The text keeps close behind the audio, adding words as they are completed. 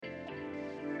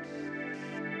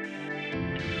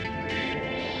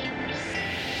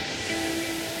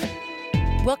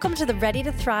Welcome to the Ready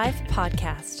to Thrive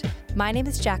podcast. My name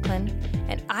is Jacqueline,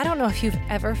 and I don't know if you've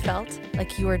ever felt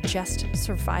like you are just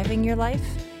surviving your life.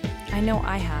 I know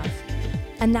I have,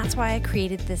 and that's why I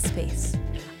created this space.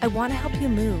 I want to help you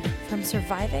move from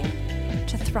surviving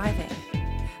to thriving.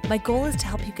 My goal is to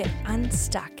help you get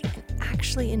unstuck and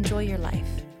actually enjoy your life.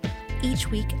 Each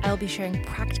week, I'll be sharing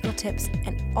practical tips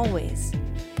and always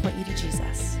point you to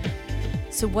Jesus.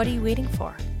 So what are you waiting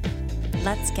for?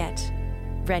 Let's get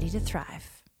ready to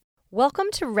thrive. Welcome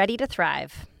to Ready to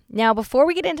Thrive. Now, before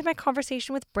we get into my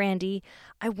conversation with Brandy,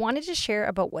 I wanted to share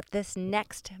about what this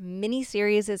next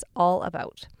mini-series is all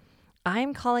about.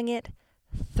 I'm calling it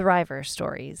Thriver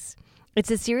Stories.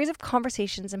 It's a series of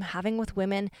conversations I'm having with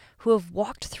women who have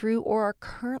walked through or are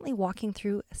currently walking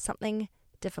through something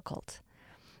difficult.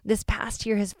 This past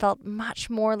year has felt much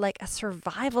more like a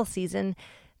survival season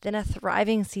than a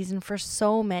thriving season for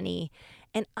so many.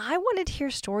 And I wanted to hear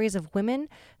stories of women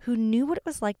who knew what it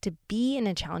was like to be in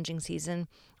a challenging season,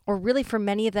 or really for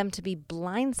many of them to be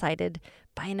blindsided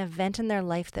by an event in their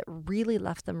life that really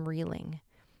left them reeling.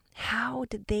 How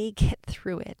did they get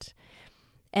through it?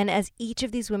 And as each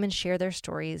of these women share their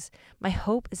stories, my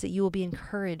hope is that you will be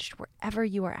encouraged wherever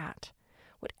you are at,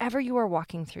 whatever you are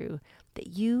walking through,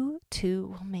 that you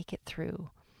too will make it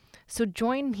through. So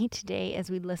join me today as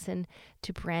we listen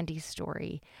to Brandy's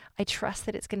story. I trust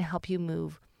that it's going to help you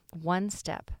move one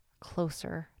step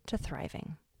closer to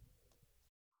thriving.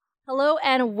 Hello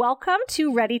and welcome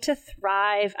to Ready to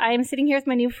Thrive. I am sitting here with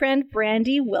my new friend,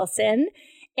 Brandy Wilson,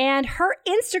 and her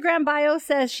Instagram bio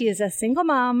says she is a single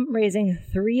mom raising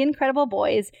 3 incredible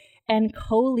boys and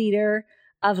co-leader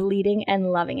of Leading and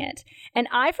Loving It. And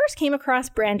I first came across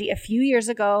Brandy a few years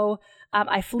ago.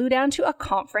 I flew down to a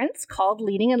conference called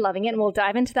Leading and Loving It, and we'll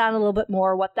dive into that a little bit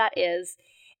more, what that is.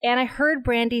 And I heard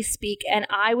Brandy speak, and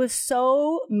I was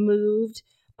so moved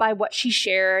by what she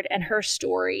shared and her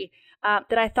story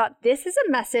that I thought this is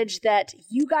a message that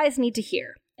you guys need to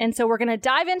hear. And so we're going to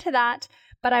dive into that,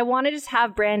 but I want to just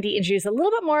have Brandy introduce a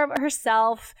little bit more of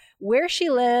herself, where she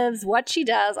lives, what she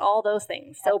does, all those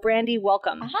things. So Brandy,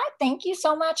 welcome. Hi, thank you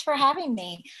so much for having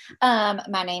me.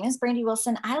 My name is Brandy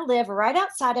Wilson. I live right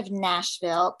outside of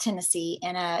Nashville, Tennessee,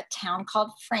 in a town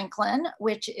called Franklin,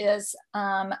 which is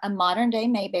a modern day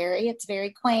Mayberry. It's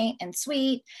very quaint and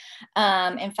sweet.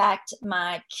 In fact,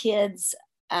 my kids'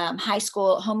 high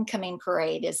school homecoming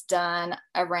parade is done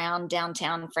around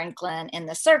downtown Franklin in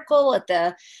the circle at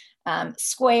the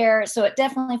square. So it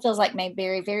definitely feels like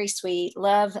Mayberry, very sweet.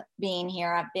 Love being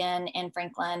here. I've been in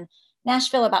Franklin,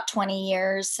 Nashville about 20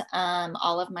 years.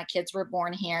 All of my kids were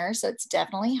born here, so it's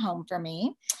definitely home for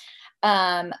me.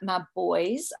 My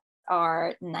boys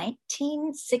are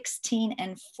 19, 16,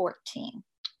 and 14.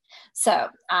 So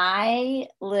I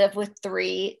live with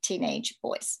 3 teenage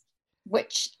boys,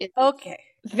 which is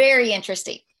very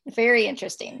interesting. Very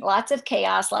interesting. Lots of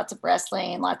chaos, lots of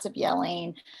wrestling, lots of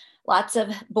yelling, lots of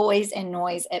boys and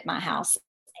noise at my house.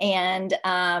 And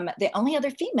the only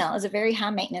other female is a very high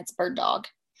maintenance bird dog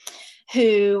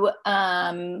who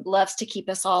loves to keep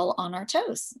us all on our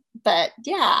toes. But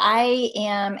yeah, I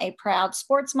am a proud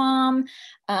sports mom.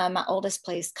 My oldest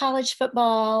plays college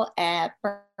football at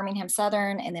Birmingham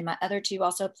Southern, and then my other 2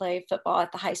 also play football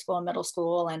at the high school and middle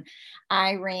school. And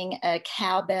I ring a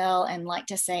cowbell and like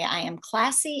to say I am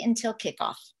classy until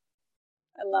kickoff.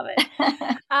 I love it.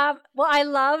 Well, I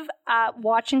love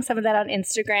watching some of that on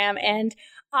Instagram, and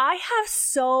I have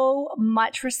so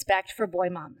much respect for boy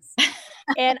moms.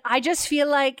 And I just feel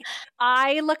like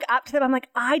I look up to them. I'm like,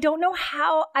 I don't know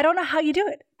how you do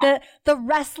it. The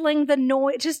wrestling, the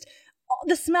noise, just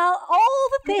the smell, all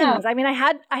the things. I mean, I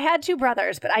had 2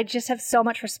 brothers, but I just have so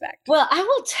much respect. Well, I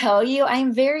will tell you,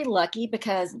 I'm very lucky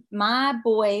because my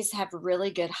boys have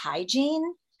really good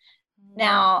hygiene.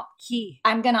 Now,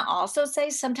 I'm going to also say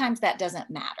sometimes that doesn't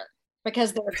matter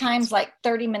because there are times like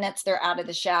 30 minutes they're out of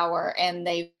the shower and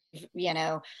they've,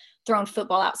 thrown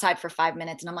football outside for 5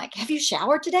 minutes. And I'm like, have you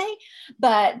showered today?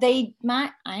 But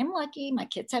I'm lucky. My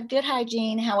kids have good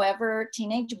hygiene. However,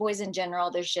 teenage boys in general,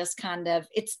 there's just kind of,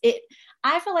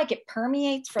 I feel like it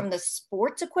permeates from the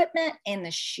sports equipment and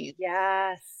the shoes.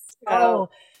 Yes.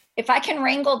 So if I can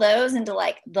wrangle those into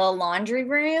like the laundry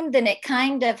room, then it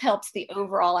kind of helps the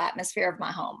overall atmosphere of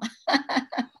my home.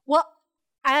 Well,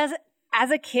 as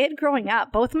a kid growing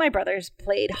up, both of my brothers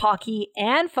played hockey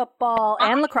and football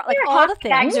and lacrosse, like all the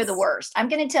things. Bags are the worst. I'm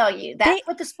going to tell you. That's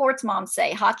what the sports moms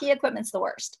say. Hockey equipment's the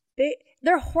worst.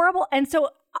 They're horrible. And so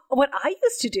what I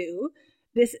used to do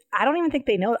this, I don't even think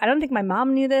they know. I don't think my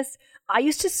mom knew this. I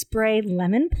used to spray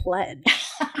lemon pledge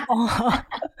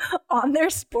on their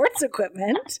sports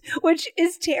equipment, which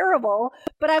is terrible.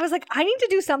 But I was like, I need to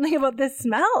do something about this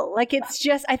smell. Like, it's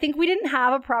just, I think we didn't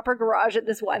have a proper garage at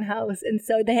this one house. And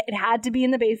so it had to be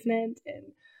in the basement.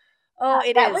 And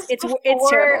it's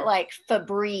terrible. Like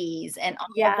Febreze and all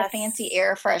of the fancy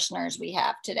air fresheners we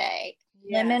have today.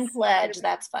 Yes. Lemon pledge,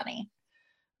 that's funny.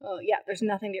 Oh, yeah, there's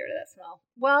nothing near to that smell.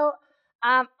 Well,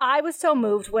 I was so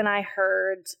moved when I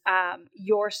heard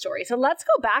your story. So let's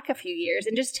go back a few years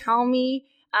and just tell me,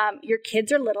 your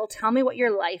kids are little. Tell me what your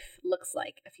life looks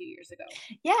like a few years ago.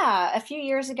 Yeah, a few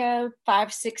years ago,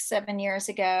 5, 6, 7 years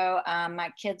ago,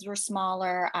 my kids were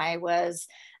smaller. I was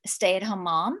a stay-at-home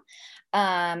mom,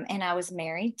 and I was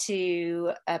married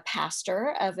to a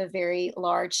pastor of a very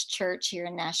large church here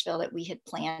in Nashville that we had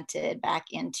planted back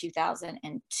in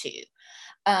 2002.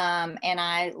 And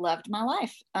I loved my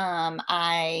life.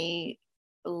 I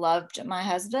loved my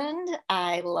husband.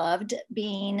 I loved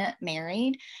being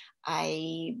married.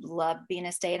 I loved being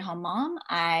a stay-at-home mom.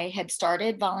 I had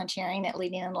started volunteering at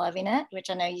Leading and Loving It,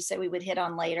 which I know you said we would hit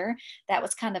on later. That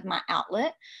was kind of my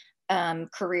outlet,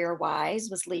 career-wise,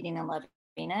 was Leading and Loving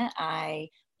It. I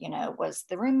was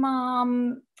the room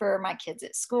mom for my kids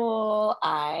at school.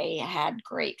 I had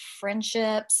great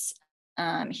friendships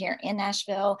here in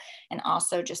Nashville, and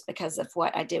also just because of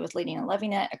what I did with Leading and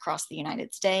Loving It across the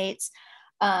United States.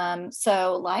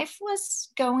 So life was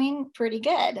going pretty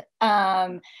good.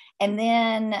 And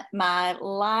then my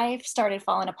life started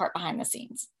falling apart behind the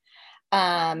scenes.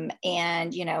 And,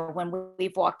 when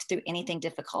we've walked through anything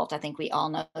difficult, I think we all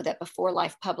know that before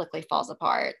life publicly falls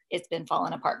apart, it's been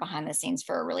falling apart behind the scenes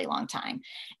for a really long time.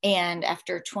 And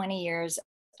after 20 years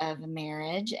of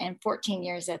marriage and 14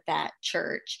 years at that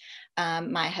church,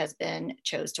 my husband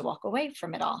chose to walk away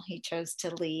from it all. He chose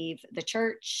to leave the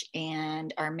church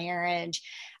and our marriage,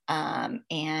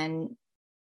 and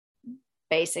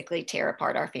basically tear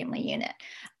apart our family unit.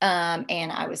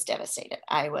 And I was devastated.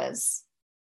 I was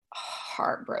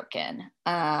heartbroken.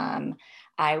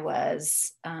 I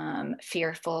was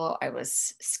fearful. I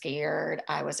was scared.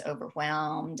 I was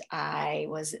overwhelmed. I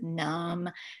was numb.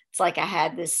 It's like I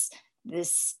had this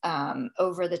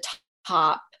over the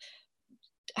top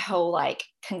whole like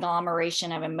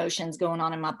conglomeration of emotions going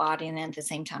on in my body, and then at the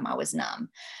same time I was numb.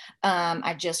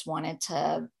 I just wanted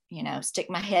to stick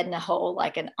my head in a hole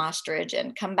like an ostrich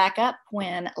and come back up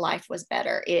when life was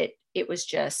better. It was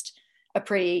just a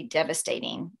pretty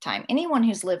devastating time. Anyone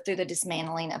who's lived through the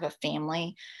dismantling of a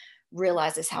family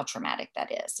realizes how traumatic that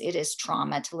is. It is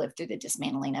trauma to live through the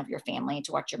dismantling of your family,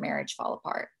 to watch your marriage fall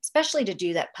apart, especially to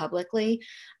do that publicly.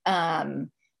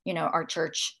 Our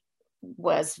church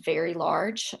was very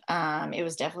large. It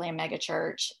was definitely a mega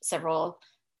church,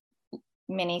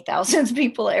 many thousands of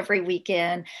people every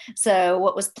weekend. So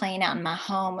what was playing out in my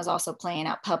home was also playing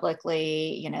out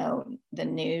publicly. The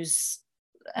news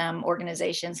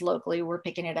organizations locally were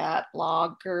picking it up.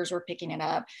 Bloggers were picking it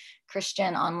up.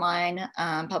 Christian online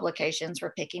publications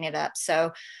were picking it up.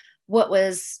 So what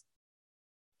was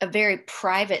a very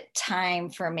private time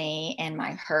for me and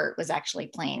my hurt was actually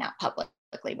playing out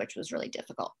publicly, which was really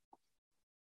difficult.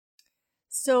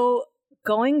 So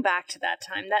going back to that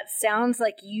time, that sounds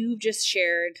like you've just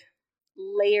shared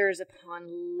layers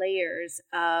upon layers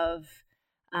of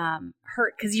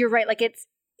hurt. Because you're right, like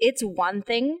it's one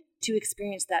thing to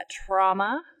experience that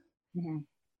trauma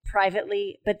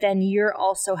privately, but then you're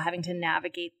also having to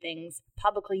navigate things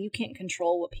publicly. You can't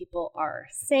control what people are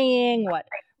saying, what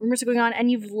rumors are going on, and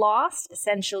you've lost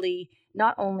essentially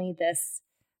not only this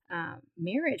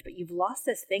marriage, but you've lost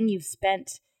this thing you've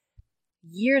spent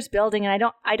years building. And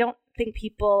I don't think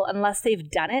people, unless they've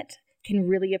done it, can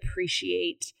really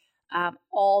appreciate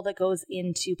all that goes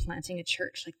into planting a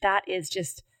church. Like that is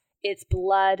just, it's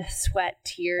blood, sweat,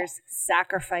 tears,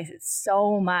 sacrifice. It's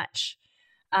so much.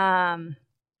 And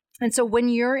so when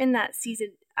you're in that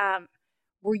season,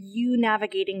 were you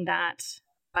navigating that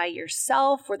by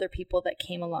yourself? Were there people that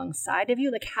came alongside of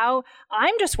you? Like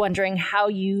I'm just wondering how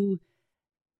you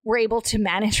were able to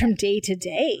manage from day to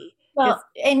day. Well,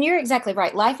 and you're exactly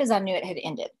right. Life as I knew it had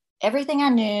ended. Everything I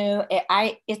knew,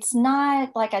 it's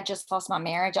not like I just lost my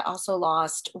marriage. I also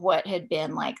lost what had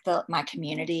been like my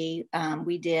community.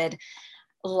 We did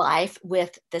life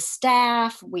with the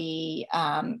staff. We,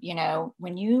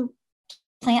 when you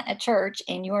plant a church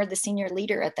and you're the senior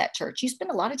leader at that church, you spend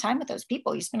a lot of time with those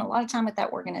people. You spend a lot of time with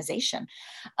that organization.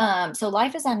 So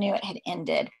life as I knew it had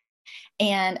ended.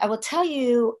 And I will tell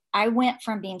you, I went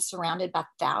from being surrounded by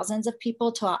thousands of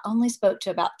people to I only spoke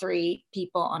to about 3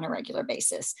 people on a regular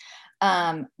basis.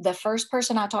 The first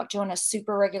person I talked to on a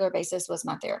super regular basis was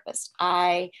my therapist.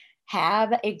 I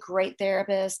have a great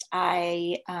therapist.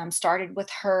 I started with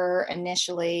her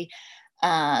initially,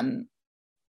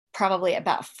 probably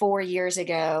about 4 years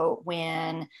ago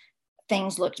when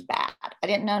things looked bad. I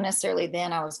didn't know necessarily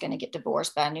then I was going to get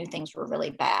divorced, but I knew things were really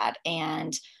bad.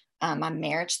 And my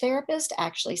marriage therapist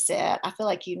actually said, I feel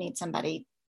like you need somebody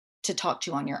to talk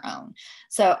to on your own.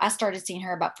 So I started seeing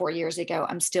her about 4 years ago.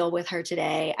 I'm still with her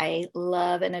today. I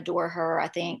love and adore her. I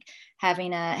think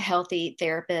having a healthy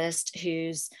therapist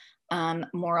whose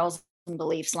morals and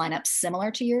beliefs line up similar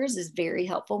to yours is very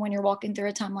helpful when you're walking through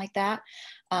a time like that.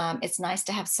 It's nice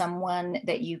to have someone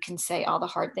that you can say all the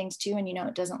hard things to, and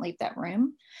it doesn't leave that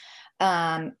room.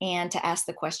 And to ask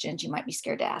the questions you might be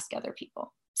scared to ask other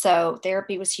people. So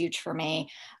therapy was huge for me.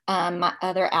 My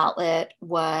other outlet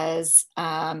was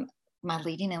my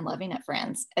Leading and Loving It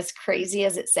friends. As crazy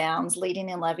as it sounds,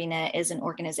 Leading and Loving It is an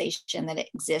organization that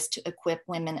exists to equip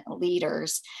women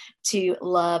leaders to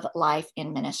love life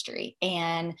in ministry.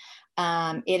 And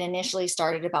it initially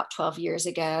started about 12 years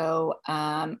ago.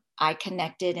 I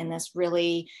connected in this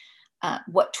really,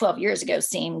 what 12 years ago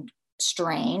seemed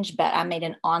strange, but I made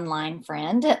an online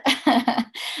friend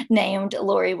named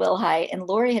Lori Wilhite, and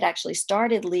Lori had actually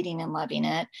started Leading and Loving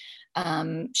It.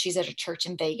 She's at a church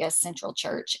in Vegas, Central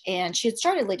Church, and she had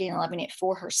started Leading and Loving It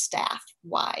for her staff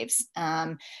wives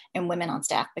and women on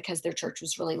staff because their church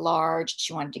was really large.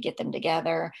 She wanted to get them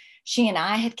together. She and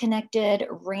I had connected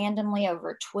randomly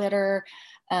over Twitter.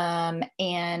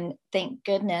 And thank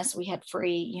goodness we had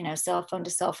free, cell phone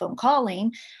to cell phone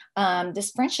calling.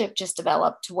 This friendship just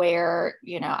developed where,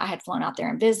 I had flown out there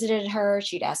and visited her.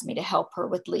 She'd asked me to help her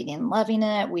with Leading and Loving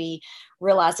It. We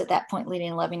realized at that point, Leading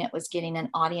and Loving It was getting an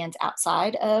audience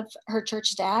outside of her church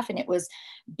staff, and it was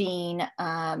being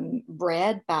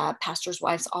read by pastors'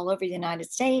 wives all over the United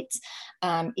States,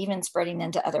 even spreading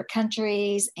into other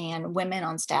countries and women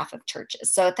on staff of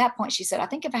churches. So at that point, she said, I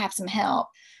think if I have some help,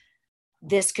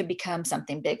 this could become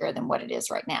something bigger than what it is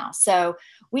right now. So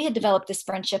we had developed this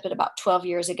friendship at about 12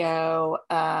 years ago.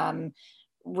 I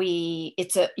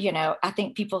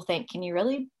think people think, can you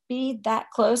really be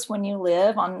that close when you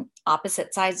live on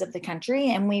opposite sides of the country?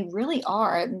 And we really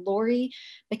are. And Lori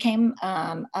became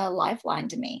a lifeline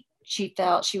to me. She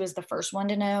felt she was the first one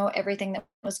to know everything that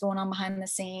was going on behind the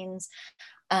scenes.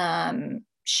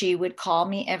 She would call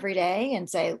me every day and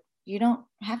say, you don't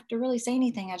have to really say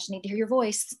anything. I just need to hear your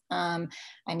voice. I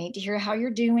need to hear how you're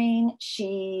doing.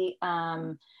 She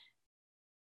kept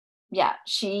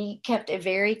a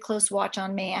very close watch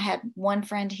on me. I had one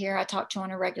friend here I talked to on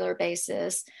a regular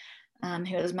basis,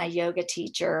 who was my yoga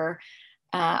teacher,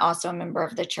 also a member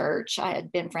of the church. I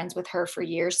had been friends with her for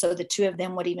years. So the two of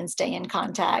them would even stay in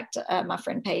contact, my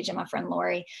friend Paige and my friend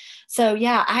Lori. So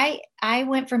yeah, I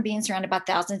went from being surrounded by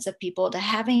thousands of people to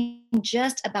having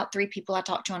just about 3 people I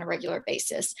talked to on a regular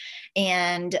basis.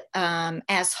 And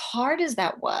as hard as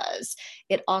that was,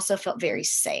 it also felt very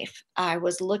safe. I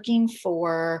was looking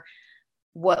for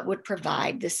what would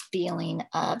provide this feeling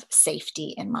of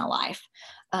safety in my life,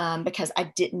 because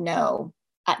I didn't know.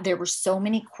 There were so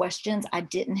many questions I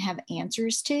didn't have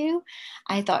answers to.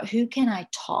 I thought, who can I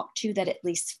talk to that at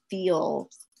least feels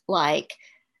like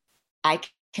I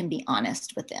can be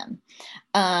honest with them?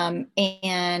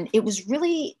 And it was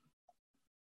really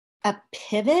a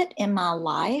pivot in my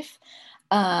life,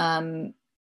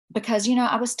 because,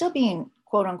 I was still being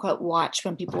quote unquote watched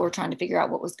when people were trying to figure out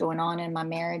what was going on in my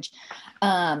marriage.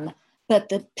 But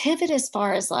the pivot as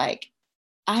far as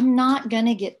I'm not going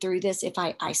to get through this if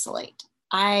I isolate.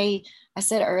 I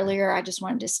said earlier, I just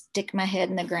wanted to stick my head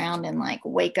in the ground and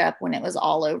wake up when it was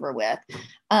all over with.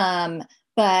 But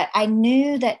I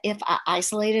knew that if I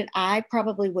isolated, I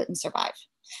probably wouldn't survive.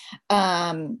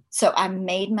 So I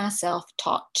made myself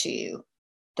talk to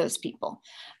those people.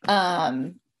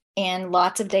 And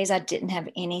lots of days I didn't have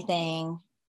anything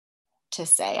to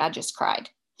say. I just cried.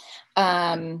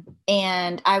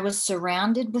 And I was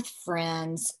surrounded with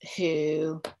friends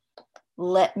who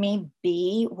let me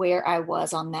be where I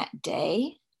was on that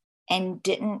day and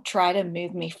didn't try to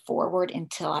move me forward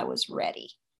until I was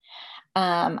ready.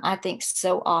 I think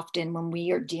so often when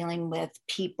we are dealing with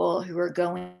people who are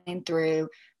going through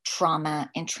trauma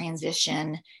and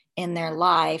transition in their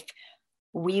life,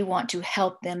 we want to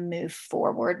help them move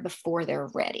forward before they're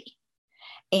ready.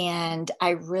 And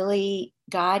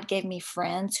God gave me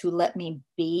friends who let me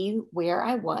be where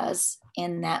I was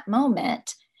in that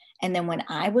moment. And then when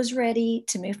I was ready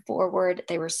to move forward,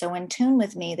 they were so in tune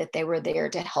with me that they were there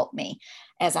to help me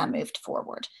as I moved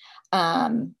forward.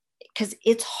 Because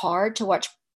it's hard to watch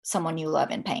someone you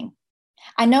love in pain.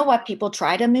 I know why people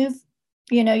try to move,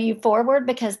 you forward,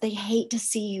 because they hate to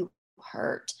see you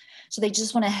hurt. So they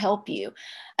just want to help you.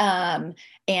 And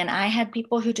I had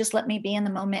people who just let me be in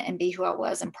the moment and be who I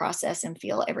was and process and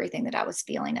feel everything that I was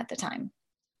feeling at the time.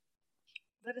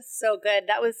 That is so good.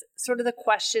 That was sort of the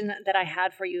question that I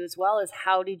had for you as well, is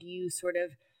how did you sort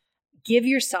of give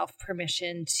yourself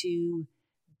permission to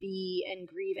be and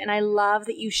grieve? And I love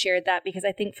that you shared that, because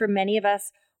I think for many of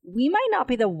us, we might not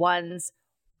be the ones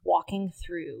walking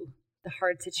through the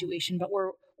hard situation, but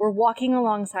we're walking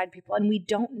alongside people and we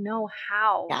don't know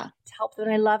how to help them.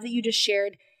 And I love that you just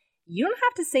shared, you don't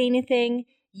have to say anything.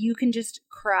 You can just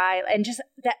cry, and just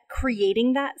that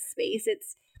creating that space.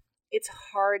 It's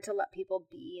hard to let people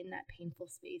be in that painful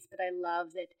space, but I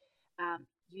love that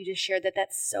you just shared that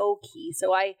that's so key.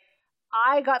 So I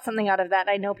got something out of that.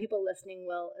 I know people listening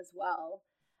will as well.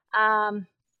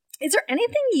 Is there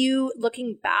anything you,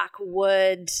 looking back,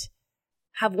 would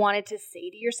have wanted to say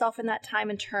to yourself in that time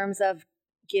in terms of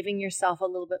giving yourself a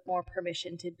little bit more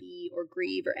permission to be or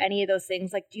grieve or any of those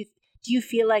things? Like, do you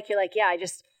feel like you're like, yeah, I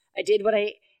did what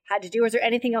I had to do? Or is there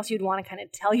anything else you'd want to kind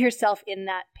of tell yourself in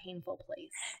that painful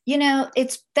place? You know,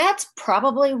 that's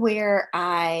probably where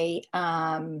I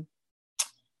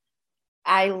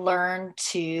learned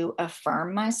to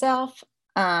affirm myself.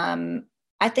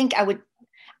 I think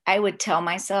I would tell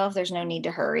myself there's no need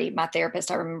to hurry. My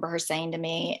therapist, I remember her saying to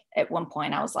me at one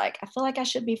point, I was like, I feel like I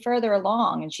should be further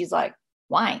along. And she's like,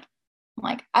 why? I'm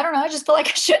like, I don't know. I just feel like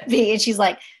I should be. And she's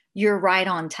like, you're right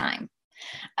on time.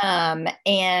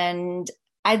 And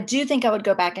I do think I would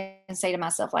go back and say to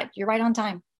myself, like, you're right on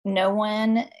time. No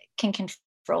one can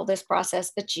control this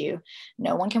process but you.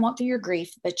 No one can walk through your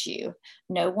grief but you.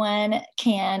 No one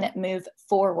can move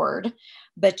forward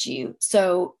but you.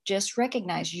 So just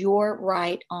recognize you're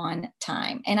right on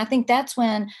time. And I think that's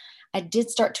when I did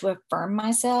start to affirm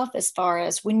myself, as far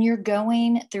as when you're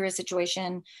going through a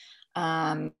situation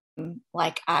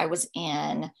like I was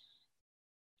in.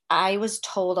 I was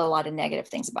told a lot of negative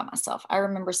things about myself. I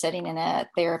remember sitting in a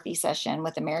therapy session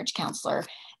with a marriage counselor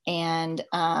and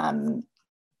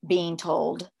being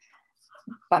told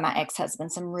by my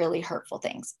ex-husband some really hurtful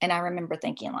things. And I remember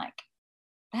thinking, like,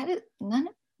 none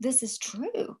of this is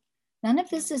true. None of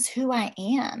this is who I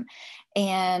am.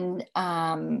 And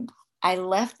I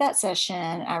left that session.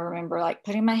 I remember like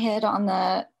putting my head on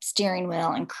the steering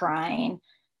wheel and crying.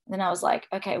 And then I was like,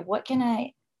 okay, what can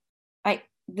I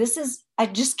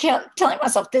just kept telling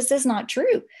myself, this is not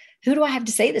true. Who do I have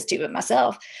to say this to but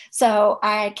myself? So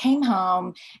I came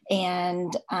home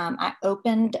and I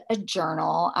opened a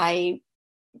journal.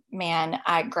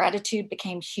 Gratitude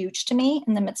became huge to me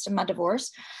in the midst of my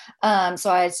divorce.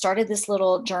 So I started this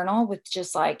little journal with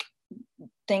just like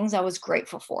things I was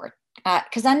grateful for.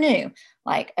 Because I knew,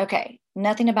 like, okay,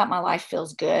 nothing about my life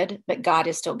feels good, but God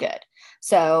is still good.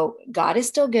 So God is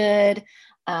still good.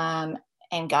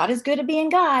 And God is good at being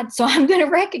God. So I'm going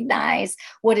to recognize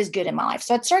what is good in my life.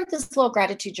 So I started this little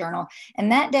gratitude journal.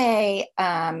 And that day,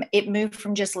 it moved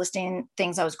from just listing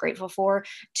things I was grateful for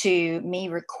to me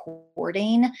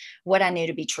recording what I knew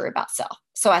to be true about self.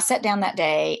 So I sat down that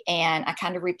day and I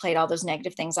kind of replayed all those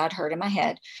negative things I'd heard in my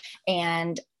head.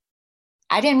 And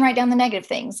I didn't write down the negative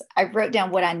things. I wrote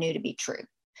down what I knew to be true.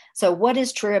 So what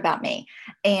is true about me?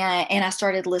 And I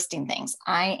started listing things.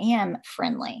 I am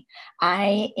friendly.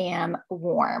 I am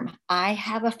warm. I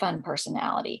have a fun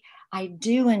personality. I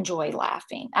do enjoy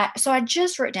laughing. So I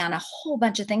just wrote down a whole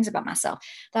bunch of things about myself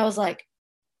that I was like,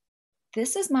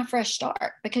 this is my fresh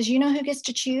start, because you know who gets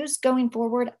to choose going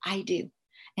forward? I do.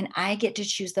 And I get to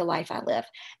choose the life I live.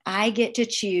 I get to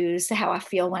choose how I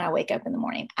feel when I wake up in the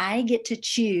morning. I get to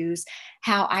choose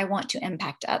how I want to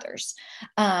impact others.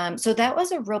 So that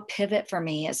was a real pivot for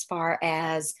me, as far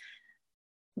as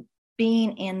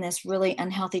being in this really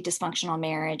unhealthy, dysfunctional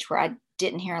marriage where I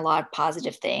didn't hear a lot of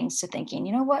positive things, to thinking,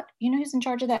 you know what? You know who's in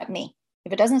charge of that? Me.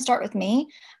 If it doesn't start with me,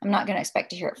 I'm not going to expect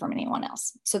to hear it from anyone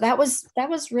else. So that was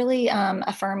really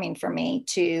affirming for me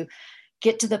to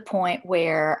get to the point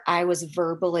where I was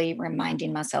verbally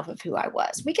reminding myself of who I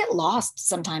was. We get lost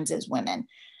sometimes as women.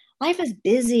 Life is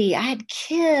busy. I had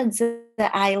kids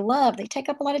that I love. They take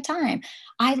up a lot of time.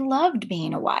 I loved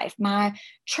being a wife. My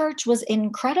church was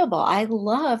incredible. I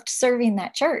loved serving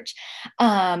that church.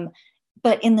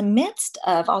 But in the midst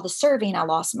of all the serving, I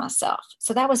lost myself.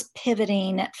 So that was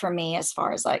pivoting for me, as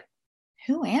far as like,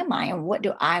 who am I and what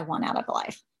do I want out of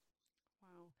life?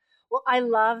 Well, I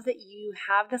love that you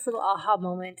have this little aha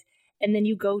moment and then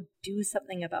you go do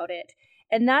something about it.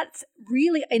 And that's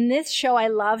really, in this show, I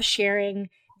love sharing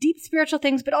deep spiritual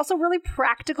things, but also really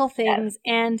practical things.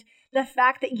 Yes. And the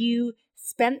fact that you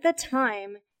spent the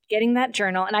time getting that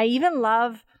journal. And I even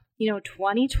love,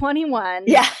 2021,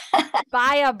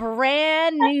 buy a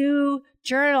brand new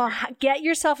journal, get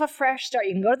yourself a fresh start.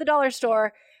 You can go to the dollar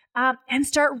store and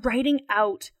start writing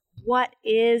out what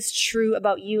is true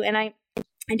about you. And I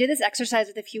did this exercise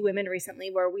with a few women recently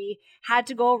where we had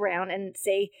to go around and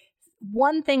say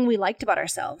one thing we liked about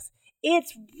ourselves.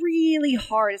 It's really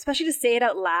hard, especially to say it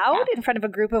out loud in front of a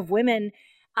group of women.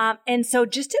 And so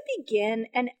just to begin,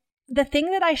 and the thing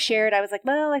that I shared, I was like,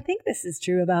 well, I think this is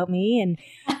true about me.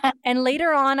 And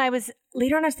later on I was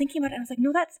thinking about it. And I was like,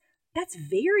 no, that's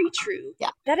very true. Yeah.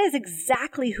 That is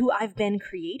exactly who I've been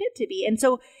created to be. And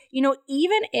so,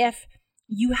 even if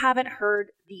you haven't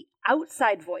heard the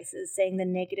outside voices saying the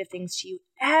negative things to you,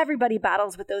 everybody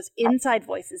battles with those inside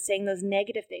voices saying those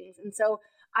negative things. And so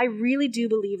I really do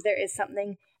believe there is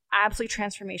something absolutely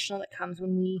transformational that comes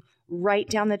when we write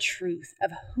down the truth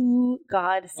of who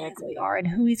God says we are and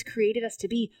who He's created us to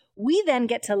be. We then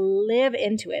get to live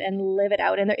into it and live it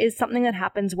out. And there is something that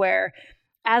happens where,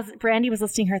 as Brandy was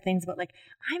listing her things about like,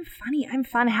 I'm funny, I'm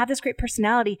fun, I have this great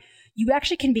personality, you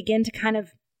actually can begin to kind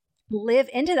of live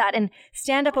into that and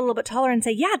stand up a little bit taller and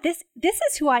say, yeah, this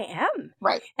is who I am.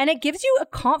 Right. And it gives you a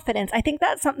confidence. I think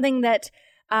that's something that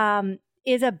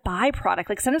is a byproduct.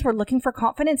 Like sometimes we're looking for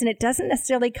confidence and it doesn't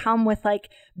necessarily come with like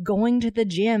going to the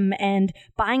gym and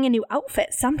buying a new outfit.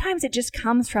 Sometimes it just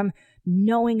comes from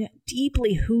knowing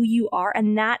deeply who you are.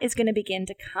 And that is going to begin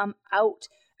to come out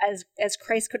as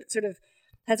Christ could sort of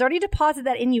has already deposited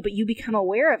that in you, but you become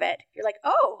aware of it. You're like,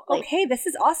 oh, okay, this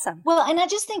is awesome. Well, and I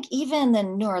just think even the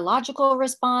neurological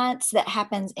response that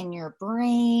happens in your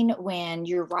brain when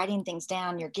you're writing things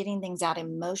down, you're getting things out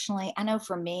emotionally. I know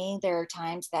for me, there are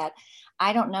times that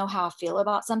I don't know how I feel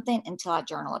about something until I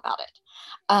journal about it.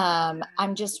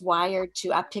 I'm just wired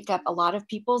I pick up a lot of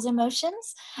people's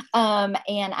emotions. And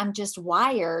I'm just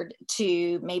wired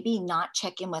to maybe not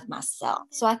check in with myself.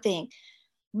 So I think,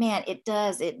 man, it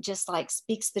just like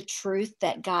speaks the truth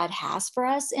that God has for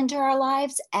us into our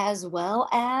lives, as well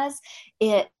as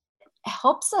it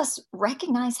helps us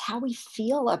recognize how we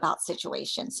feel about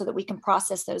situations so that we can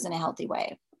process those in a healthy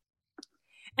way.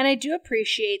 And I do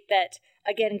appreciate that,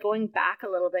 again, going back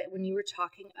a little bit when you were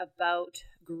talking about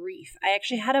grief. I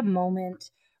actually had a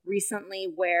moment recently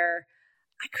where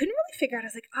I couldn't really figure out. I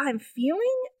was like, I'm feeling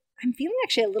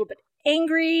actually a little bit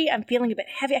angry. I'm feeling a bit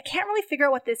heavy. I can't really figure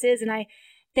out what this is. And I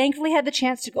thankfully had the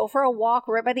chance to go for a walk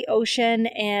right by the ocean,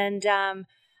 and I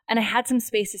had some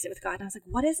space to sit with God. And I was like,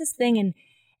 what is this thing?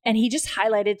 And He just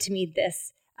highlighted to me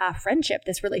this friendship,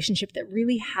 this relationship that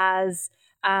really has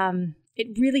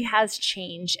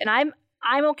changed. And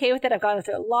I'm okay with it. I've gone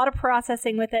through a lot of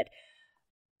processing with it.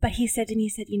 But He said to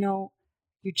me,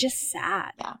 you're just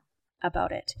sad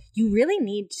about it. You really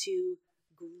need to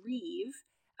grieve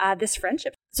this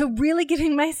friendship. So really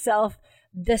giving myself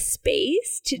the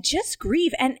space to just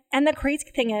grieve. And the crazy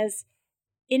thing is,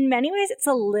 in many ways, it's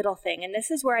a little thing. And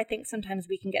this is where I think sometimes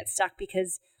we can get stuck,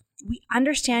 because we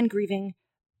understand grieving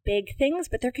big things,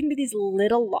 but there can be these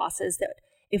little losses that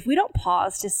if we don't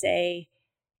pause to say,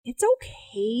 it's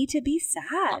okay to be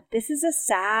sad, this is a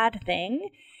sad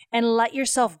thing, and let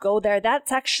yourself go there,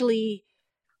 that's actually,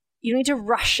 you don't need to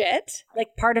rush it.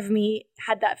 Like part of me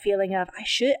had that feeling of, I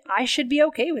should be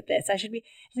okay with this. I should be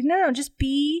like, no, just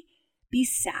be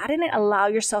sad in it, allow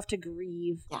yourself to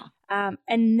grieve. Yeah.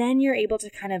 And then you're able to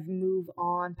kind of move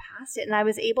on past it. And I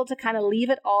was able to kind of leave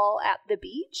it all at the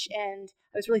beach. And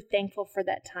I was really thankful for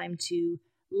that time to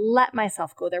let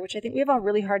myself go there, which I think we have a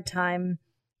really hard time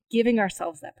giving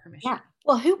ourselves that permission. Yeah.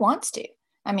 Well, who wants to?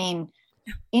 I mean,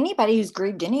 anybody who's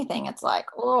grieved anything, it's like,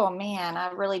 oh man,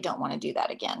 I really don't want to do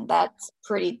that again. That's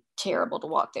pretty terrible to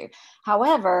walk through.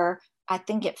 However, I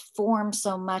think it forms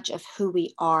so much of who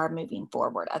we are moving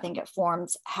forward. I think it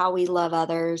forms how we love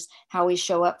others, how we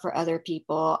show up for other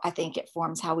people. I think it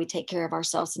forms how we take care of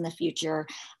ourselves in the future.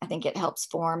 I think it helps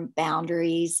form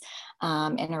boundaries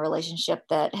in a relationship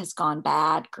that has gone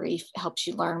bad. Grief helps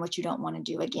you learn what you don't want to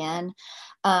do again.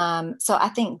 So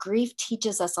I think grief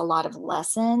teaches us a lot of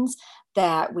lessons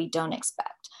that we don't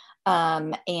expect.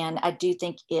 And I do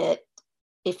think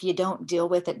if you don't deal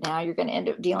with it now, you're going to end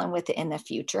up dealing with it in the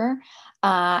future.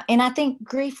 And I think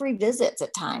grief revisits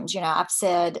at times. I've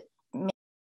said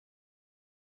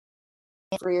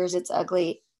rears its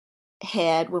ugly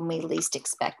head when we least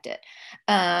expect it.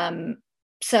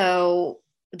 So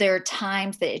there are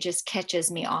times that it just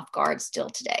catches me off guard still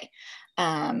today,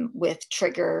 with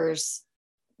triggers,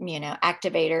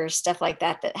 activators, stuff like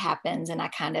that happens. And I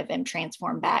kind of am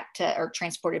transported back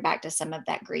to some of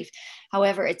that grief.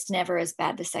 However, it's never as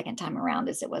bad the second time around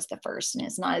as it was the first. And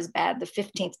it's not as bad the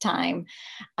 15th time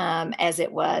as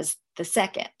it was the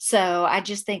second. So I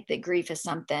just think that grief is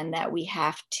something that we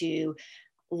have to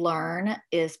learn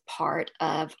is part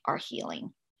of our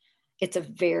healing. it's a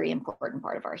very important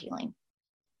part of our healing.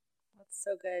 That's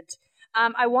so good.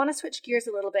 I want to switch gears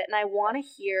a little bit, and I want to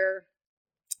hear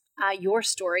your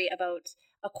story about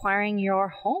acquiring your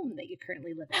home that you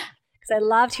currently live in, because I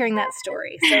loved hearing that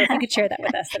story. So if you could share that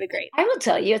with us, that'd be great. I will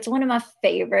tell you, it's one of my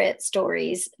favorite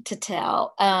stories to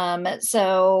tell.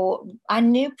 So I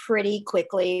knew pretty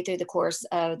quickly through the course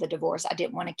of the divorce, I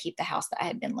didn't want to keep the house that I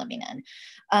had been living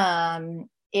in.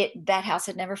 That house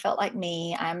had never felt like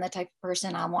me. I'm the type of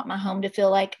person, I want my home to feel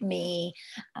like me.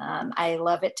 I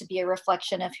love it to be a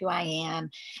reflection of who I am.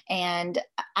 And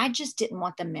I just didn't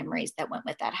want the memories that went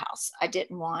with that house. I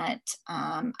didn't want,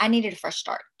 I needed a fresh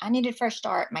start. I needed a fresh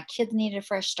start. My kids needed a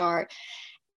fresh start.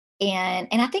 And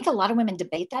I think a lot of women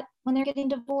debate that when they're getting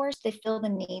divorced. They feel the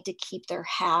need to keep their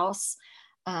house,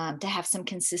 to have some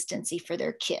consistency for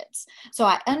their kids. So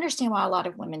I understand why a lot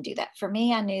of women do that. For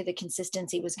me, I knew the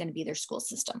consistency was going to be their school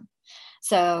system.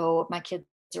 So my kids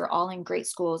are all in great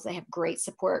schools. They have great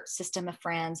support system of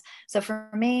friends. So for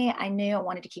me, I knew I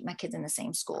wanted to keep my kids in the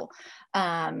same school.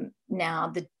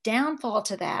 Now, the downfall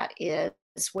to that is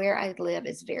where I live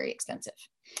is very expensive.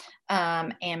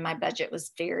 And my budget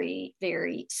was very,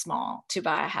 very small to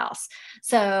buy a house.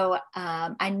 So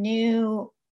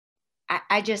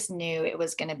I just knew it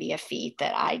was going to be a feat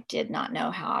that I did not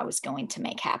know how I was going to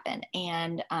make happen.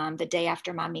 And the day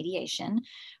after my mediation,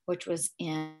 which was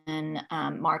in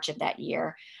March of that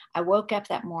year, I woke up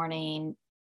that morning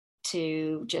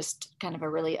to just kind of a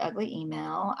really ugly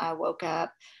email. I woke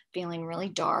up feeling really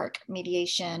dark.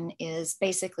 Mediation is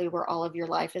basically where all of your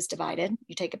life is divided.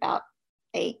 You take about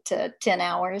 8 to 10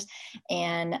 hours,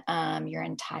 and your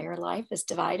entire life is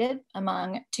divided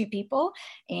among two people,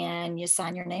 and you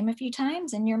sign your name a few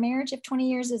times and your marriage of 20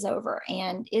 years is over.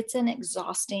 And it's an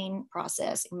exhausting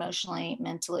process, emotionally,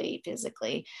 mentally,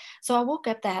 physically. So I woke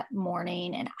up that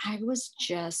morning and I was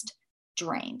just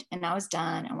drained and I was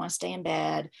done. I want to stay in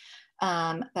bed.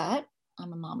 But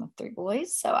I'm a mom of 3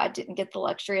 boys, so I didn't get the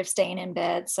luxury of staying in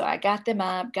bed. So I got them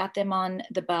up, got them on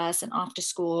the bus and off to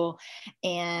school.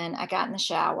 And I got in the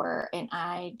shower and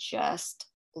I just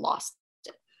lost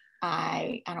it.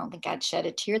 I don't think I'd shed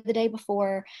a tear the day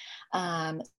before.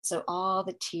 So all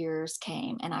the tears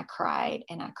came and I cried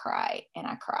and I cried and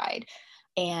I cried.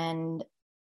 And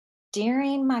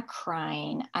during my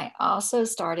crying, I also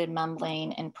started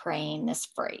mumbling and praying this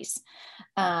phrase.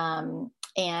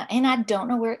 And I don't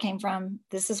know where it came from.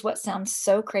 This is what sounds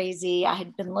so crazy. I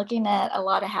had been looking at a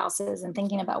lot of houses and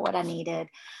thinking about what I needed.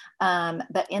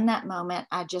 But in that moment,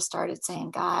 I just started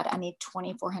saying, God, I need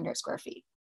 2,400 square feet,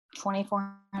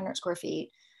 2,400 square feet.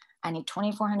 I need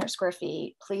 2,400 square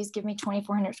feet. Please give me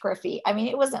 2,400 square feet. I mean,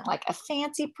 it wasn't like a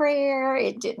fancy prayer.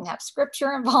 It didn't have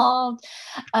scripture involved.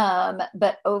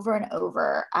 But over and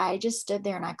over, I just stood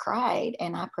there and I cried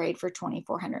and I prayed for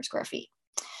 2,400 square feet.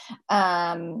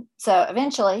 So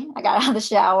eventually I got out of the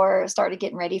shower, started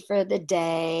getting ready for the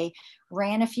day,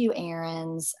 ran a few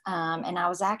errands. And I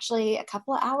was actually a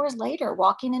couple of hours later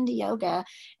walking into yoga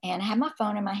and had my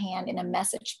phone in my hand and a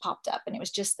message popped up and it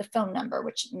was just the phone number,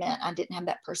 which meant I didn't have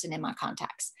that person in my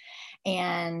contacts.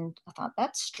 And I thought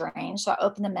that's strange. So I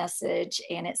opened the message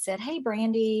and it said, "Hey,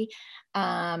 Brandy,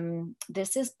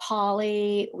 this is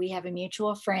Polly. We have a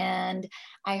mutual friend.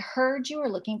 I heard you were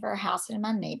looking for a house in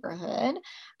my neighborhood.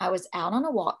 I was out on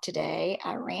a walk today.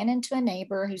 I ran into a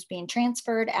neighbor who's being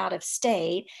transferred out of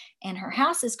state and her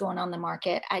house is going on the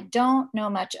market. I don't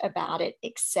know much about it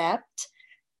except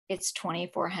it's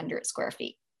 2,400 square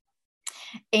feet."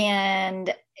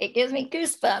 And it gives me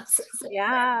goosebumps.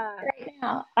 Yeah. Right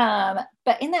now.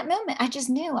 But in that moment, I just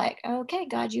knew like, okay,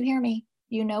 God, you hear me.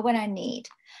 You know what I need.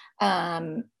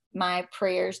 My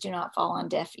prayers do not fall on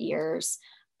deaf ears.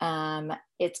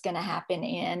 It's going to happen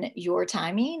in your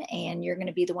timing and you're going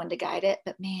to be the one to guide it.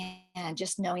 But man,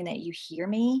 just knowing that you hear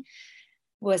me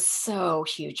was so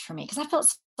huge for me because I felt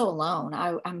so alone.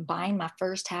 I'm buying my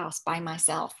first house by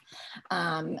myself.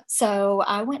 So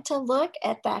I went to look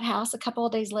at that house a couple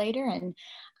of days later,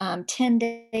 and 10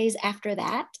 days after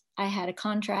that, I had a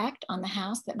contract on the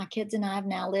house that my kids and I have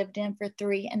now lived in for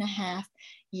 3.5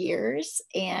 years.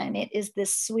 And it is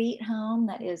this sweet home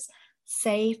that is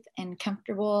safe and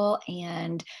comfortable.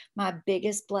 And my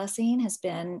biggest blessing has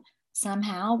been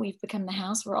somehow we've become the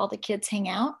house where all the kids hang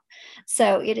out.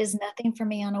 So it is nothing for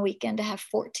me on a weekend to have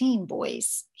 14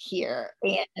 boys here.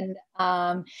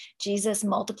 And Jesus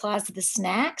multiplies the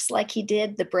snacks like he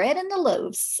did the bread and the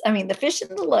loaves. I mean, the fish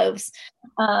and the loaves,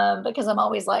 because I'm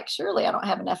always like, surely I don't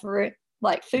have enough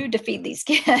like food to feed these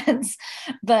kids.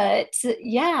 But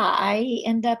yeah, I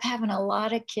end up having a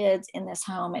lot of kids in this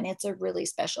home and it's a really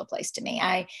special place to me.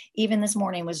 I even this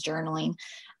morning was journaling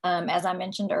as I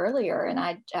mentioned earlier. And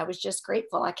I was just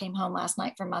grateful. I came home last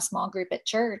night from my small group at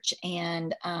church,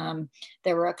 and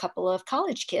there were a couple of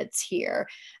college kids here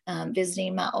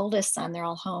visiting my oldest son. They're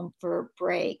all home for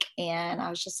break. And I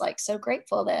was just like so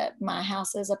grateful that my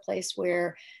house is a place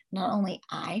where not only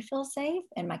I feel safe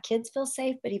and my kids feel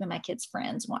safe, but even my kids'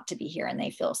 friends want to be here and they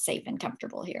feel safe and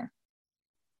comfortable here.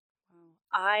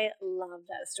 I love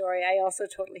that story. I also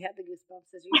totally had the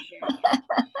goosebumps as you shared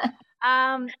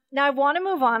it. Now I want to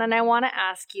move on, and I want to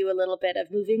ask you a little bit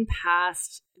of moving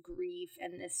past grief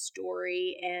and this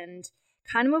story and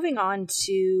kind of moving on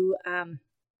to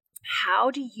how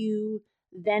do you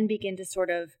then begin to sort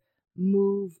of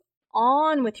move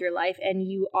on with your life, and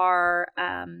you are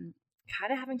kind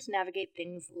of having to navigate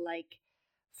things like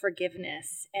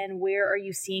forgiveness, and where are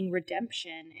you seeing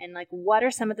redemption, and like what are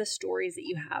some of the stories that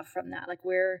you have from that, like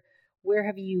where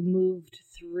have you moved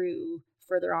through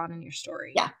further on in your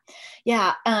story? Yeah.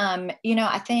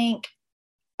 I think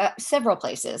several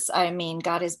places. I mean,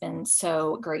 God has been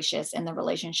so gracious in the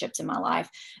relationships in my life.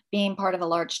 Being part of a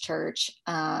large church,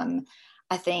 I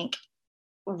think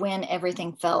when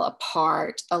everything fell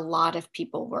apart, a lot of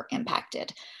people were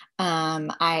impacted.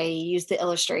 I used the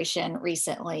illustration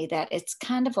recently that it's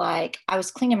kind of like I was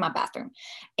cleaning my bathroom,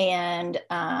 and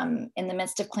in the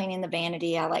midst of cleaning the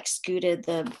vanity, I like scooted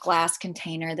the glass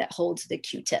container that holds the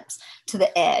Q-tips to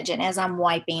the edge. And as I'm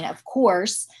wiping, of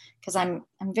course, because I'm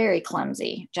very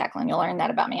clumsy, Jacqueline, you'll learn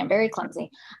that about me. I'm very clumsy.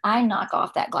 I knock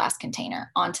off that glass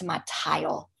container onto my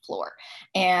tile floor.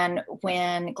 And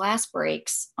when glass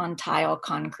breaks on tile,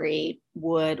 concrete,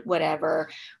 wood, whatever,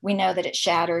 we know that it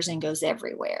shatters and goes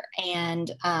everywhere.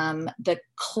 And the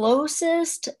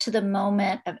closest to the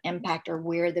moment of impact are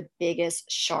where the biggest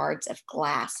shards of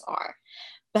glass are.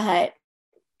 But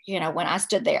when I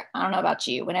stood there, I don't know about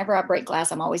you, whenever I break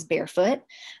glass, I'm always barefoot.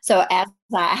 So as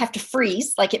I have to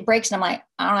freeze, like it breaks, and I'm like,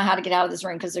 I don't know how to get out of this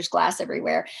room because there's glass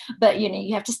everywhere. But,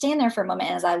 you have to stand there for a moment.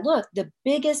 And as I look, the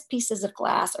biggest pieces of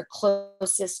glass are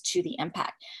closest to the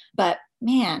impact. But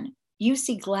man, you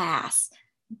see glass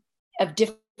of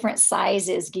different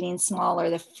sizes getting smaller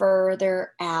the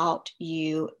further out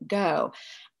you go.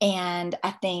 And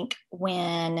I think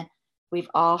when we've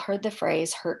all heard the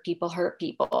phrase, hurt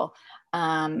people,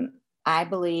 I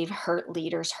believe hurt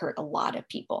leaders hurt a lot of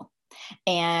people.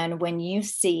 And when you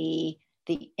see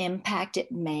the impact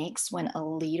it makes when a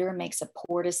leader makes a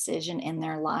poor decision in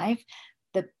their life,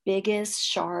 the biggest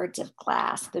shards of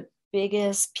glass, the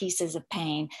biggest pieces of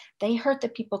pain, they hurt the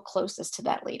people closest to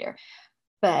that leader.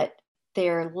 But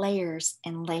there are layers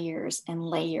and layers and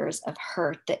layers of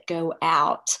hurt that go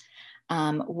out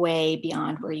way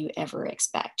beyond where you ever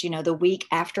expect. The week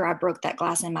after I broke that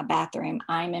glass in my bathroom,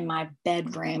 I'm in my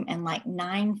bedroom, and like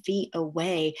 9 feet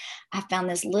away, I found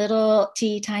this little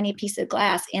tiny piece of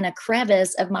glass in a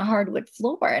crevice of my hardwood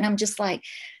floor. And I'm just like,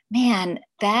 man,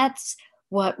 that's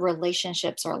what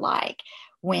relationships are like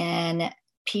when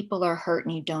people are hurt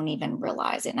and you don't even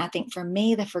realize it. And I think for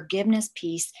me, the forgiveness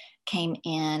piece came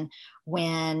in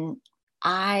when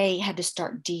I had to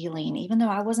start dealing, even though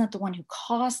I wasn't the one who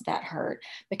caused that hurt,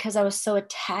 because I was so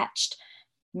attached,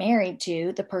 married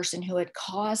to the person who had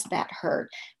caused that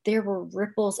hurt. There were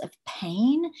ripples of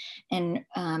pain and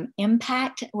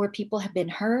impact where people have been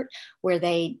hurt, where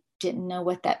they didn't know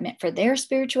what that meant for their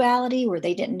spirituality, where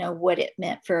they didn't know what it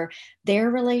meant for their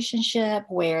relationship,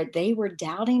 where they were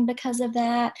doubting because of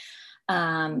that,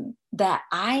 that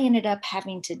I ended up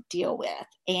having to deal with.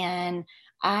 And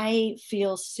I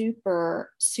feel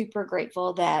super, super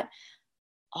grateful that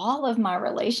all of my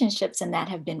relationships in that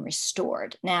have been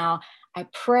restored. Now, I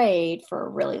prayed for a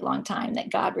really long time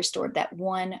that God restored that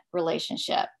one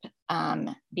relationship,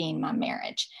 being my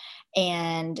marriage.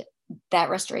 And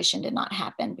that restoration did not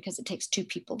happen because it takes two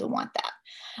people to want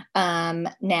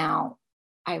that. Now,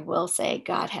 I will say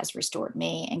God has restored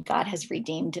me and God has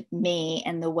redeemed me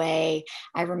in the way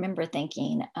I remember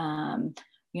thinking,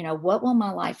 what will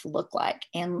my life look like?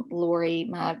 And Lori,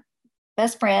 my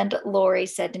best friend, Lori,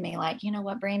 said to me, like, you know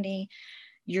what, Brandy,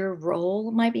 your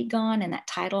role might be gone and that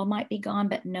title might be gone,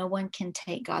 but no one can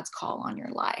take God's call on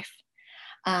your life.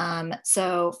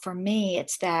 So for me,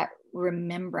 it's that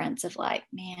remembrance of like,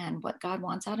 man, what God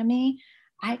wants out of me,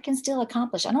 I can still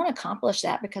accomplish. I don't accomplish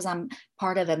that because I'm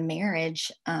part of a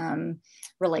marriage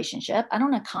relationship. I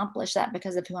don't accomplish that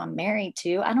because of who I'm married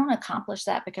to. I don't accomplish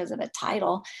that because of a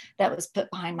title that was put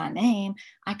behind my name.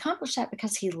 I accomplish that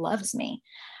because he loves me.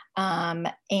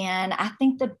 And I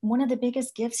think that one of the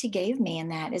biggest gifts he gave me in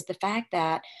that is the fact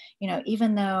that,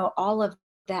 even though all of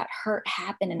that hurt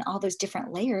happened in all those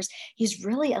different layers, he's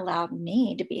really allowed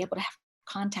me to be able to have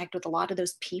contact with a lot of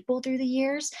those people through the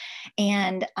years.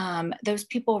 And those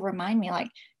people remind me, like,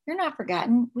 you're not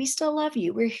forgotten. We still love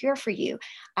you. We're here for you.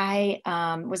 I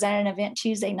was at an event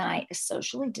Tuesday night, a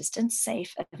socially distanced,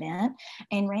 safe event,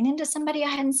 and ran into somebody I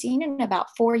hadn't seen in about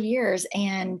 4 years.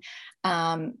 And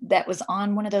that was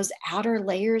on one of those outer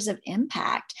layers of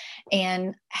impact.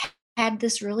 And had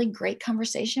this really great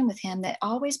conversation with him that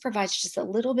always provides just a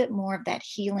little bit more of that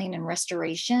healing and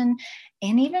restoration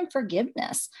and even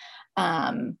forgiveness.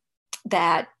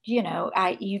 That,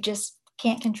 you just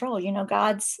can't control.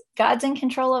 God's in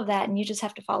control of that, and you just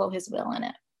have to follow his will in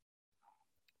it.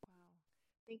 Wow.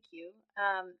 Thank you.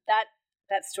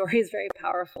 That story is very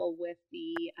powerful with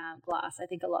the glass. I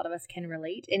think a lot of us can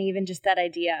relate, and even just that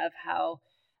idea of how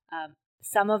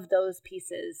some of those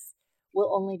pieces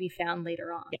will only be found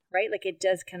later on, right? Like it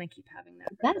does kind of keep having that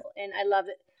ripple. And I love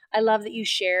it. I love that you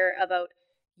share about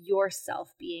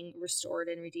yourself being restored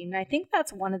and redeemed. And I think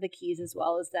that's one of the keys as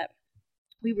well, is that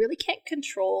we really can't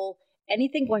control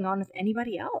anything going on with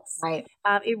anybody else. Right.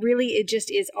 It just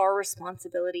is our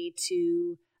responsibility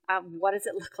to, what does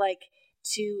it look like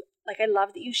to, like, I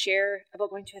love that you share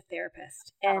about going to a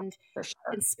therapist and, for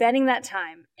sure. and spending that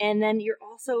time. And then you're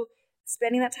also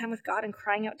spending that time with God and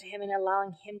crying out to him and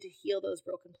allowing him to heal those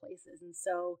broken places. And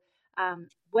so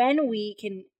when we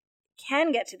can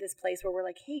get to this place where we're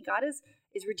like, hey, God is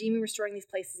redeeming, restoring these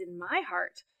places in my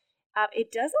heart, it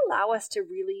does allow us to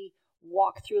really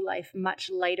walk through life much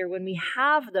lighter when we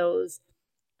have those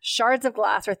shards of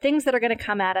glass or things that are going to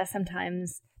come at us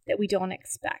sometimes that we don't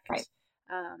expect. Right.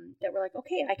 That we're like,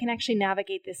 okay, I can actually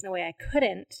navigate this in a way I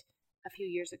couldn't a few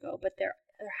years ago, but there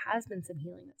has been some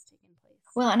healing that's taken place.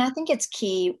 Well, and I think it's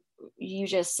key. You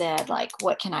just said, like,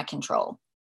 what can I control?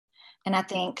 And I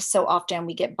think so often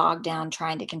we get bogged down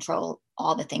trying to control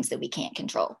all the things that we can't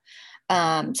control.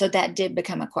 So that did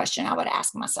become a question I would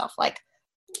ask myself, like,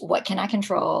 what can I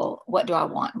control? What do I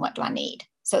want? And what do I need?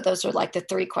 So those are like the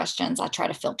three questions I try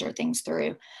to filter things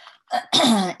through.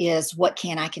 Is what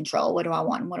can I control? What do I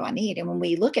want? And what do I need? And when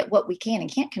we look at what we can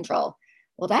and can't control,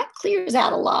 well, that clears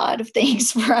out a lot of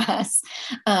things for us.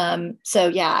 So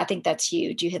yeah, I think that's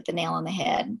huge. You hit the nail on the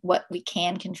head. What we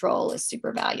can control is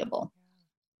super valuable.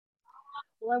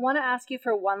 Well, I want to ask you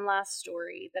for one last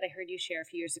story that I heard you share a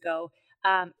few years ago.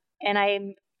 And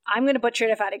I'm going to butcher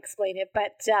it if I'd explain it,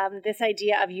 but this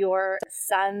idea of your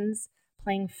sons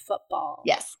playing football.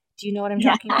 Yes. Do you know what I'm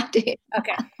talking about? I do.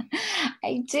 Okay.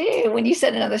 I do. When you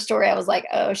said another story, I was like,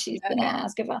 oh, she's going to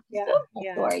ask about the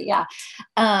football story. Yeah.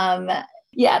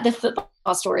 The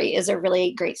football story is a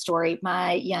really great story.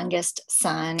 My youngest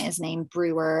son is named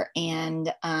Brewer.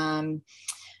 And,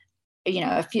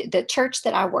 the church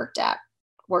that I worked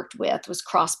with was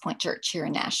Crosspoint Church here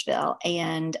in Nashville.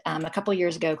 And a couple of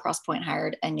years ago, Crosspoint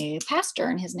hired a new pastor,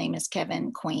 and his name is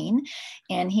Kevin Queen.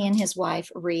 And he and his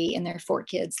wife, Ree, and their 4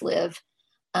 kids live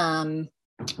about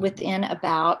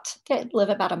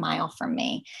a mile from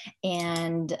me.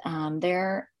 And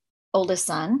their oldest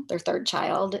son, their third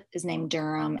child, is named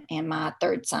Durham, and my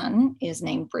third son is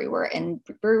named Brewer. And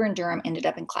Brewer and Durham ended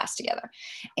up in class together,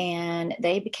 and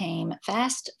they became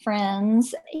fast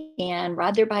friends and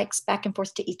ride their bikes back and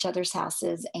forth to each other's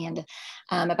houses. And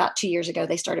about 2 years ago,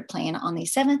 they started playing on the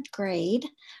 7th grade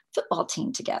football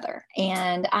team together.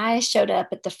 And I showed up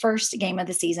at the first game of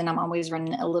the season. I'm always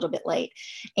running a little bit late.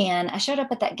 And I showed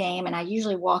up at that game, and I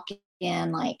usually walk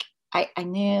in like, I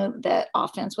knew that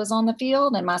offense was on the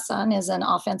field, and my son is an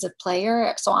offensive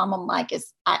player. So I'm like,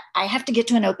 I have to get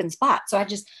to an open spot. So I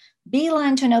just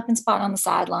beeline to an open spot on the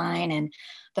sideline, and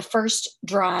the first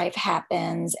drive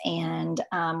happens. And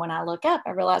when I look up, I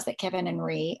realize that Kevin and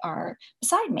Ree are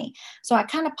beside me. So I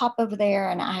kind of pop over there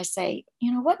and I say,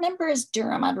 what number is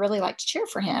Durham? I'd really like to cheer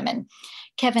for him. And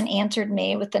Kevin answered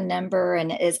me with the number.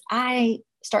 And as I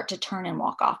start to turn and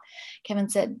walk off, Kevin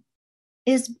said,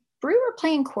 is Brewer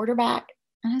playing quarterback?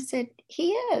 And I said,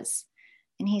 he is.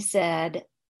 And he said,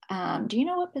 do you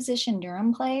know what position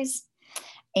Durham plays?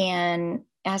 And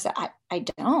I said, I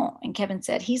don't. And Kevin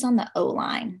said, he's on the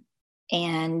O-line.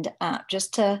 And I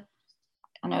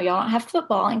know y'all don't have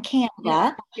football in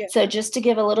Canada. Yeah. So just to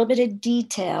give a little bit of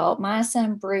detail, my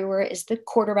son Brewer is the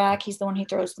quarterback. He's the one who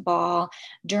throws the ball.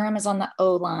 Durham is on the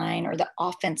O-line, or the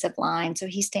offensive line. So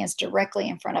he stands directly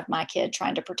in front of my kid,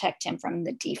 trying to protect him from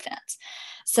the defense.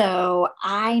 So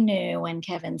I knew when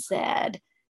Kevin said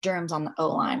Durham's on the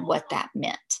O-line, what that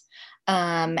meant.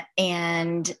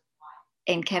 And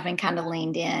Kevin kind of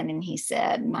leaned in and he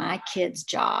said, my kid's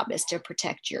job is to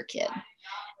protect your kid.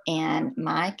 And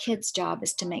my kid's job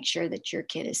is to make sure that your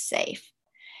kid is safe.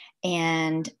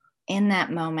 And in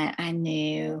that moment, I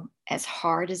knew, as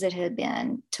hard as it had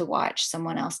been to watch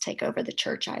someone else take over the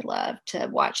church I love, to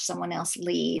watch someone else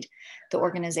lead the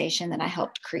organization that I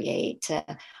helped create, to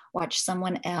watch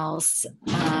someone else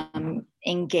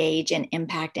engage and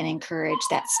impact and encourage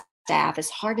that staff, as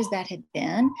hard as that had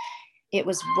been, it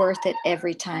was worth it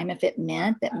every time if it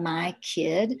meant that my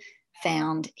kid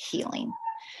found healing.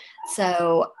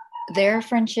 So their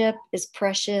friendship is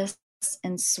precious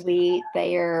and sweet.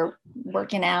 They are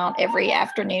working out every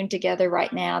afternoon together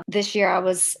right now. This year,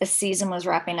 a season was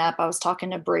wrapping up. I was talking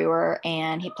to Brewer,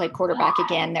 and he played quarterback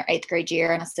again their 8th grade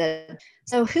year. And I said,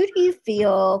 so who do you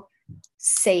feel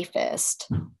safest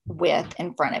with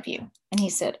in front of you? And he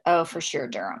said, oh, for sure,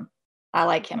 Durham. I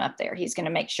like him up there. He's going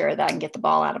to make sure that I can get the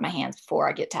ball out of my hands before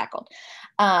I get tackled.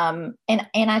 And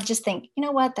I just think, you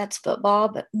know what, that's football,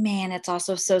 but man, it's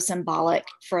also so symbolic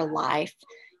for life.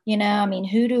 You know, I mean,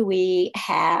 who do we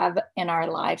have in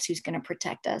our lives who's going to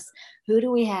protect us? Who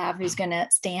do we have who's going to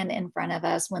stand in front of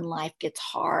us when life gets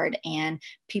hard and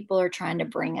people are trying to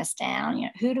bring us down? You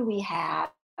know, who do we have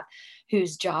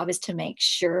whose job is to make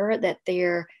sure that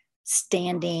they're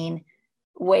standing,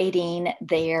 waiting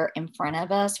there in front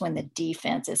of us when the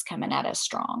defense is coming at us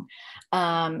strong?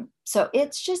 So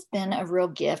it's just been a real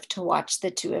gift to watch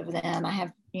the two of them. I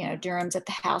have, you know, Durham's at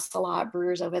the house a lot,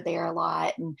 Brewer's over there a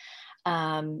lot. And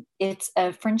it's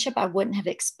a friendship I wouldn't have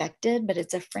expected, but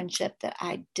it's a friendship that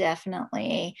I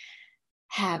definitely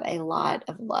have a lot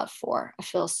of love for. I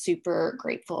feel super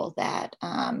grateful that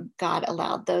God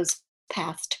allowed those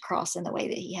paths to cross in the way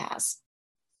that he has.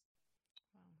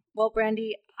 Well,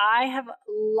 Brandy, I have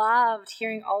loved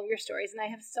hearing all of your stories, and I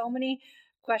have so many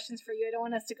questions for you. I don't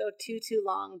want us to go too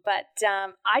long, but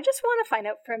I just want to find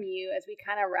out from you as we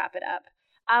kind of wrap it up.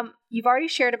 You've already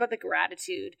shared about the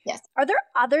gratitude. Yes. Are there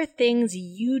other things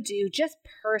you do just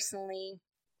personally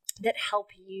that help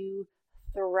you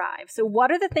thrive? So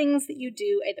what are the things that you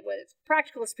do, whether it's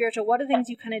practical or spiritual, what are the things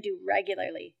you kind of do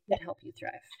regularly that help you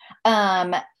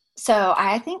thrive? So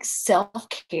I think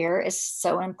self-care is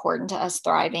so important to us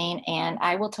thriving. And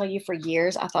I will tell you, for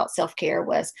years, I thought self-care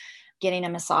was getting a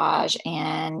massage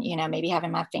and, you know, maybe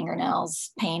having my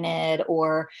fingernails painted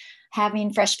or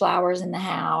having fresh flowers in the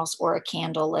house or a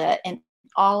candle lit. And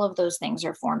all of those things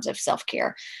are forms of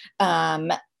self-care.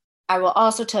 I will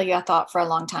also tell you, I thought for a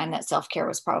long time that self-care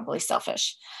was probably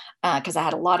selfish because I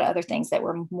had a lot of other things that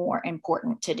were more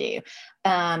important to do.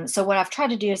 So what I've tried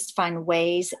to do is find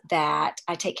ways that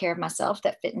I take care of myself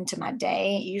that fit into my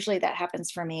day. Usually that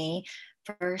happens for me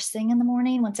first thing in the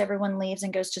morning once everyone leaves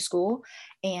and goes to school.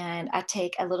 And I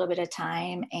take a little bit of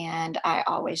time and I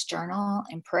always journal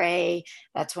and pray.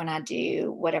 That's when I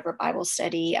do whatever Bible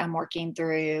study I'm working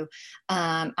through.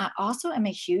 I also am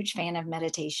a huge fan of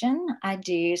meditation. I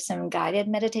do some guided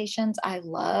meditations. I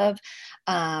love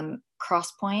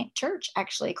Crosspoint Church.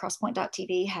 Actually,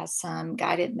 Crosspoint.tv has some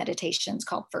guided meditations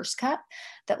called First Cup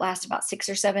that last about 6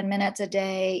 or 7 minutes a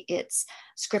day. It's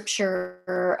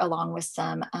scripture along with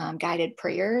some guided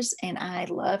prayers. And I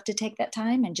love to take that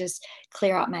time and just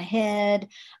clear out my head,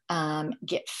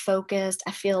 get focused.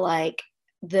 I feel like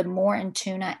the more in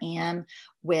tune I am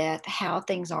with how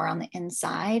things are on the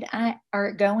inside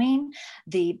are going,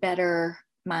 the better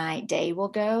my day will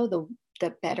go,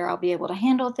 the better I'll be able to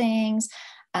handle things.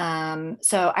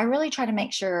 So I really try to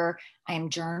make sure I am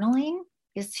journaling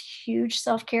is huge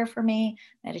self-care for me.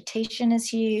 Meditation is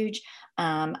huge.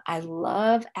 I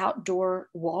love outdoor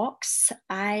walks.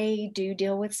 I do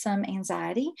deal with some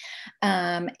anxiety.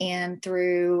 And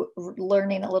through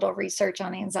learning a little research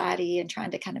on anxiety and trying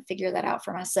to kind of figure that out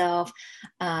for myself,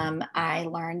 I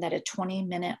learned that a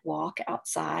 20-minute walk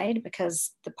outside,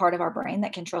 because the part of our brain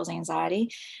that controls anxiety,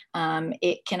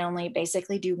 it can only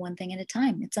basically do one thing at a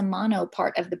time. It's a mono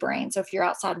part of the brain. So if you're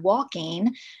outside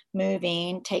walking,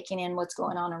 moving, taking in what's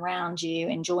going on around you,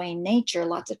 enjoying nature,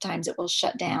 lots of times it will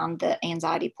shut down the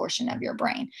anxiety portion of your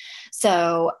brain.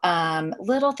 So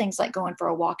little things like going for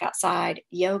a walk outside.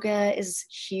 Yoga is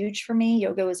huge for me.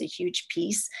 Yoga was a huge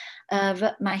piece of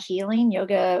my healing.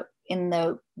 Yoga, in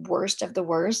the worst of the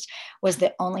worst, was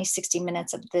the only 60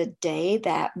 minutes of the day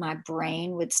that my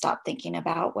brain would stop thinking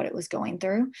about what it was going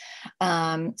through.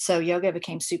 So yoga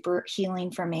became super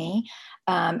healing for me.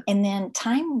 And then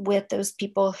time with those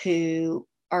people who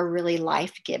are really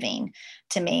life-giving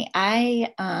to me.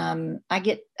 I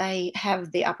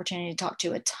have the opportunity to talk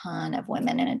to a ton of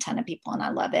women and a ton of people, and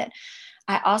I love it.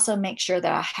 I also make sure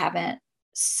that I haven't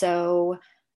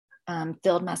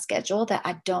filled my schedule that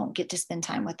I don't get to spend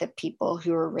time with the people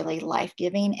who are really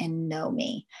life-giving and know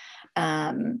me.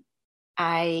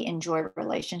 I enjoy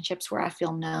relationships where I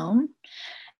feel known,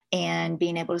 and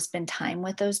being able to spend time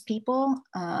with those people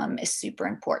is super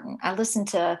important. I listened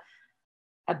to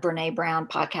a Brene Brown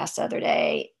podcast the other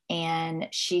day, and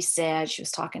she said, she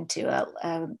was talking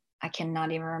to I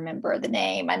cannot even remember the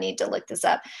name. I need to look this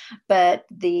up. But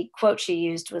the quote she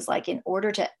used was like, in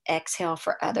order to exhale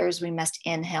for others, we must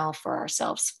inhale for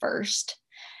ourselves first.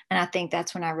 And I think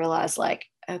that's when I realized, like,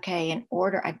 okay,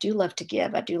 I do love to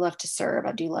give. I do love to serve.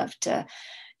 I do love to,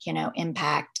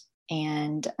 impact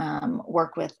and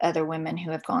work with other women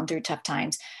who have gone through tough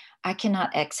times. I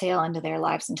cannot exhale into their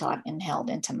lives until I've inhaled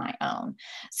into my own.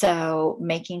 So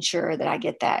making sure that I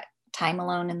get that time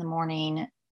alone in the morning,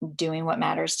 doing what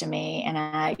matters to me, and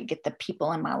I get the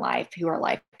people in my life who are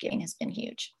life-giving has been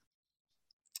huge.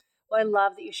 Well, I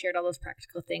love that you shared all those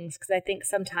practical things, because I think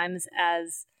sometimes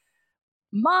as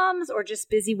moms or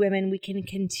just busy women, we can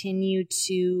continue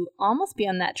to almost be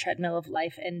on that treadmill of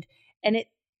life, and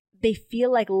they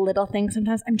feel like little things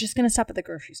sometimes. I'm just going to stop at the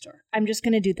grocery store. I'm just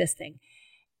going to do this thing.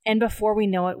 And before we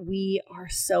know it, we are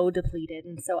so depleted.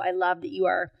 And so I love that you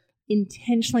are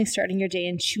intentionally starting your day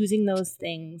and choosing those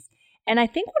things. And I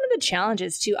think one of the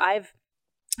challenges too, I've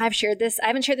shared this, I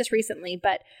haven't shared this recently,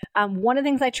 but one of the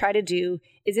things I try to do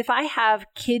is if I have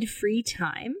kid-free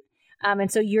time,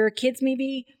 and so your kids may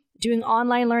be doing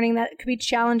online learning that could be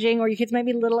challenging, or your kids might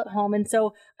be little at home. And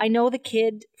so I know the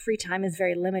kid-free time is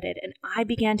very limited. And I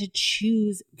began to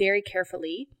choose very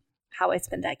carefully how I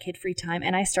spent that kid-free time.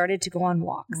 And I started to go on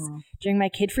walks during my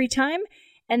kid-free time.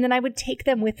 And then I would take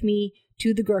them with me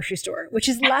to the grocery store, which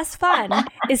is less fun,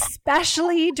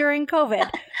 especially during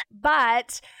COVID.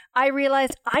 But I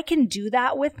realized I can do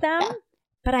that with them,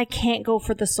 but I can't go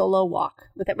for the solo walk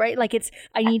with it, right? Like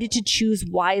I needed to choose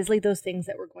wisely those things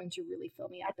that were going to really fill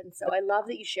me up. And so I love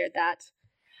that you shared that.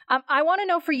 I want to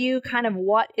know for you kind of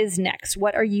what is next.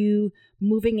 What are you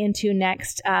moving into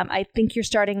next? I think you're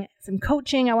starting some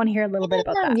coaching. I want to hear a little bit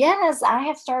about that. Yes, I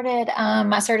have started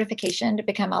my certification to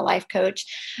become a life coach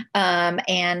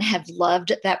and have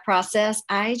loved that process.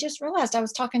 I just realized I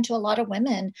was talking to a lot of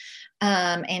women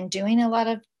and doing a lot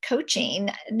of coaching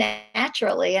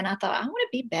naturally. And I thought, I want to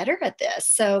be better at this.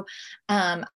 So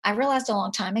I realized a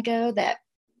long time ago that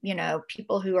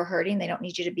people who are hurting, they don't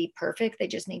need you to be perfect. They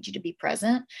just need you to be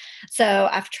present. So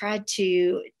I've tried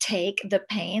to take the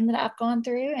pain that I've gone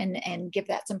through and give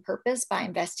that some purpose by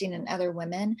investing in other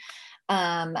women.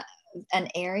 An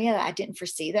area that I didn't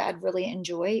foresee that I'd really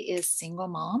enjoy is single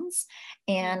moms.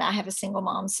 And I have a single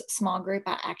moms small group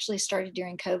I actually started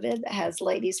during COVID that has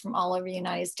ladies from all over the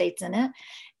United States in it.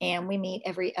 And we meet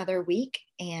every other week.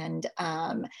 And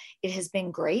it has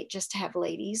been great just to have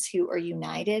ladies who are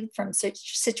united from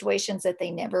such situations that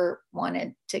they never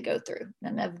wanted to go through.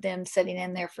 None of them sitting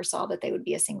in there foresaw that they would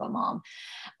be a single mom.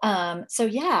 So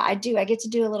yeah, I get to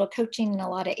do a little coaching in a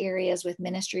lot of areas with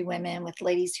ministry women, with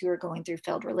ladies who are going through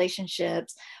failed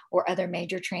relationships or other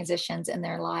major transitions in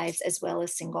their lives, as well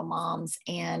as single moms.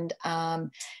 And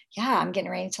I'm getting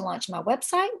ready to launch my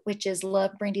website, which is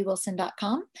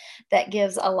lovebrandywilson.com. That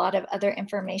gives a lot of other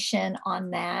information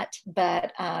on that.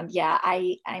 But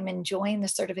I'm enjoying the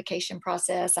certification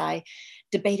process. I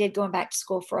debated going back to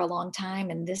school for a long time,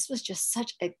 and this was just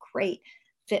such a great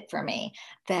fit for me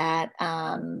that,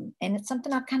 and it's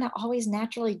something I've kind of always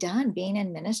naturally done, being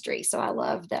in ministry. So I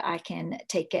love that I can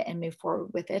take it and move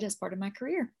forward with it as part of my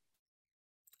career.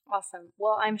 Awesome.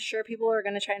 Well, I'm sure people are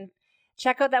going to try and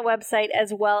check out that website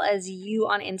as well as you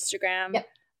on Instagram. Yep.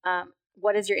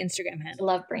 What is your Instagram handle?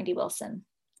 Love Brandy Wilson.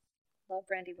 Love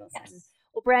Brandy Wilson. Yes.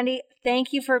 Well, Brandy,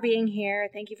 thank you for being here.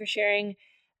 Thank you for sharing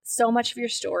so much of your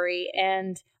story.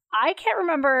 And I can't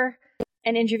remember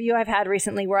an interview I've had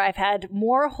recently where I've had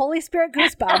more Holy Spirit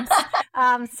goosebumps.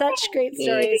 Such great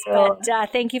stories. But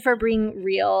thank you for being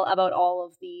real about all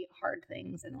of the hard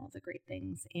things and all the great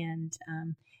things. And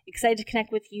excited to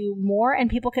connect with you more. And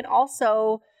people can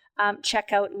also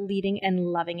check out Leading and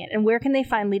Loving It. And where can they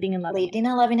find Leading and Loving It?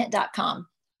 leadingandlovingit.com.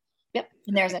 Yep.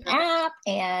 And there's an app,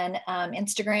 and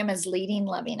Instagram is Leading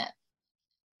Loving It.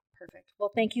 Perfect.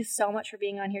 Well, thank you so much for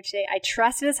being on here today. I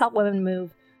trust it has helped women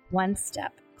move one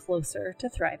step closer to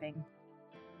thriving.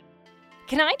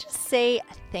 Can I just say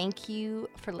thank you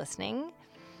for listening?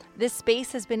 This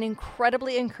space has been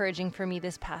incredibly encouraging for me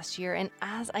this past year, and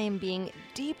as I am being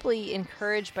deeply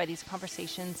encouraged by these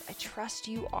conversations, I trust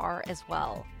you are as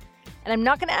well. And I'm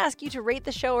not going to ask you to rate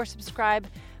the show or subscribe,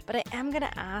 but I am going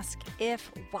to ask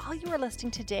if, while you were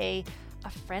listening today, a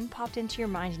friend popped into your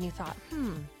mind and you thought,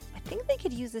 I think they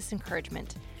could use this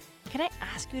encouragement. Can I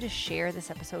ask you to share this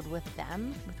episode with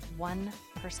them, with one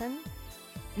person?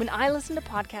 When I listen to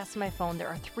podcasts on my phone, there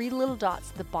are 3 little dots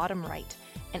at the bottom right,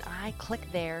 and I click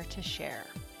there to share.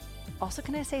 Also,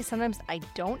 can I say sometimes I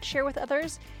don't share with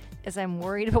others as I'm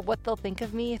worried about what they'll think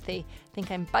of me if they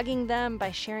think I'm bugging them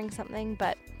by sharing something.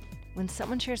 But when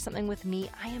someone shares something with me,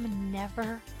 I am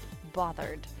never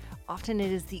bothered. Often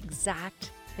it is the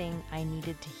exact thing I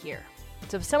needed to hear.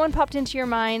 So if someone popped into your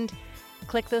mind,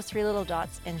 click those 3 little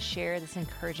dots and share this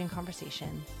encouraging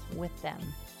conversation with them.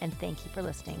 And thank you for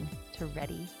listening to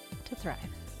Ready to Thrive.